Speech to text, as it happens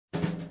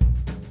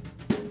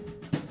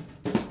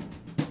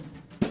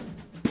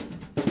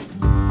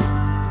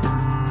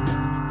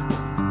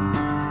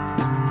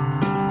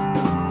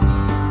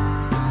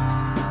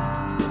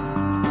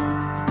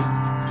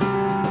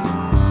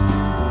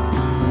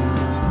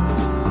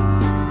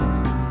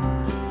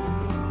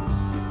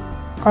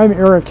I'm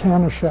Eric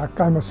Hanushek.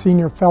 I'm a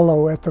senior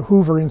fellow at the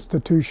Hoover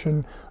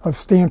Institution of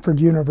Stanford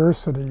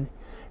University,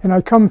 and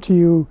I come to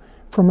you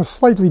from a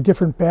slightly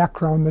different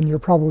background than you're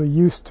probably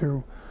used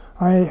to.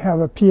 I have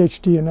a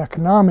Ph.D. in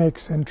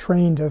economics and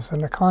trained as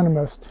an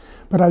economist,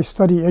 but I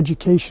study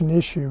education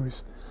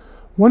issues.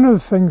 One of the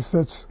things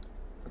that's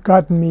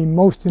gotten me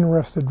most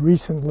interested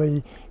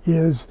recently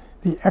is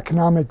the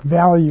economic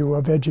value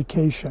of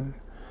education.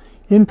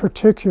 In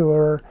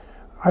particular,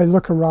 I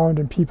look around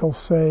and people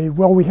say,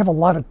 well, we have a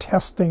lot of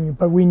testing,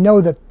 but we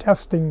know that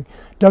testing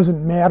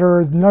doesn't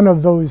matter. None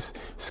of those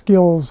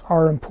skills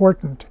are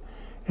important.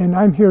 And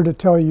I'm here to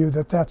tell you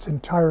that that's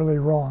entirely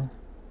wrong.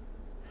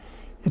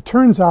 It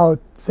turns out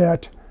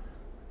that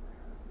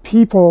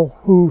people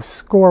who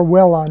score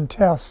well on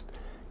tests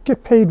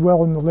get paid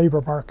well in the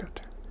labor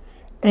market.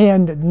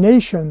 And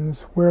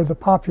nations where the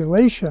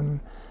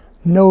population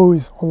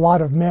knows a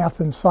lot of math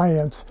and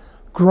science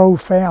grow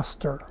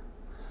faster.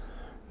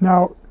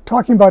 Now,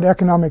 talking about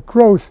economic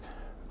growth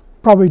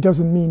probably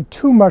doesn't mean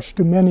too much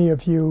to many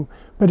of you,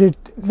 but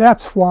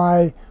that's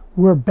why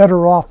we're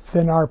better off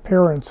than our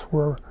parents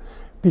were,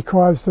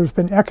 because there's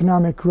been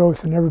economic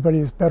growth and everybody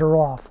is better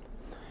off.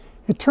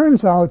 It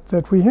turns out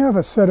that we have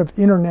a set of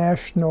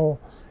international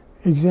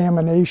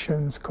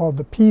examinations called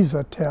the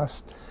PISA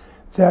test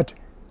that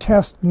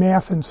test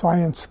math and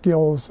science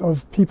skills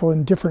of people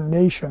in different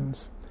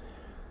nations.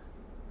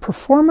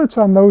 Performance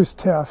on those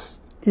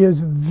tests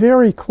is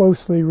very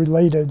closely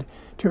related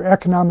to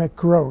economic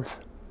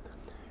growth.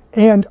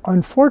 And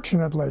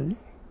unfortunately,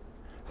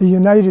 the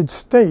United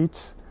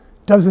States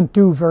doesn't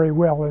do very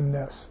well in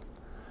this.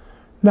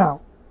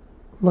 Now,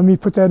 let me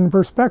put that in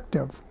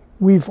perspective.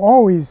 We've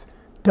always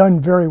done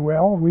very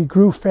well. We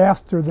grew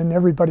faster than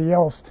everybody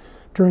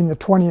else during the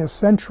 20th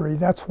century.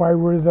 That's why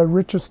we're the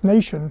richest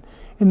nation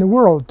in the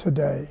world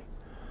today.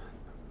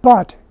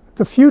 But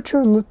the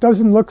future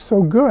doesn't look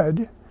so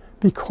good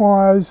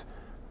because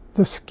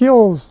the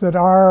skills that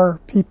our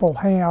people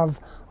have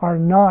are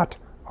not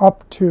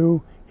up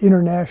to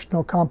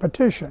international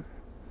competition.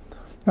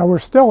 Now, we're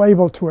still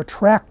able to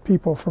attract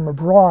people from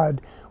abroad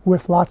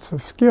with lots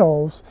of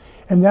skills,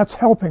 and that's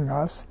helping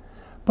us,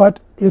 but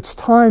it's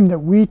time that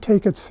we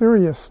take it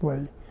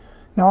seriously.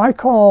 Now, I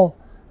call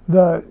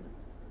the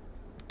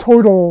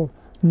total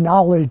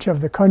knowledge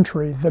of the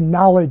country the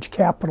knowledge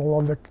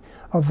capital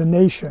of the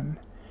nation.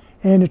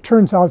 And it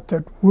turns out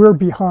that we're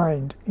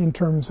behind in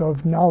terms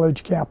of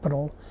knowledge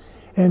capital,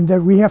 and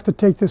that we have to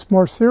take this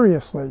more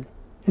seriously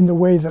in the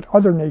way that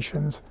other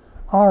nations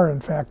are,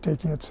 in fact,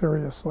 taking it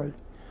seriously.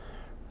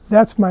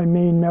 That's my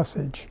main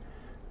message.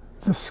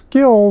 The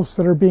skills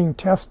that are being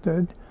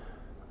tested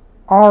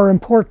are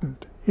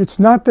important. It's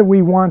not that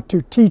we want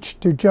to teach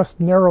to just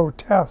narrow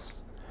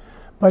tests,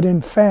 but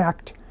in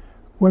fact,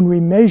 when we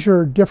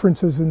measure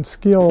differences in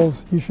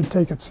skills, you should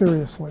take it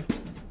seriously.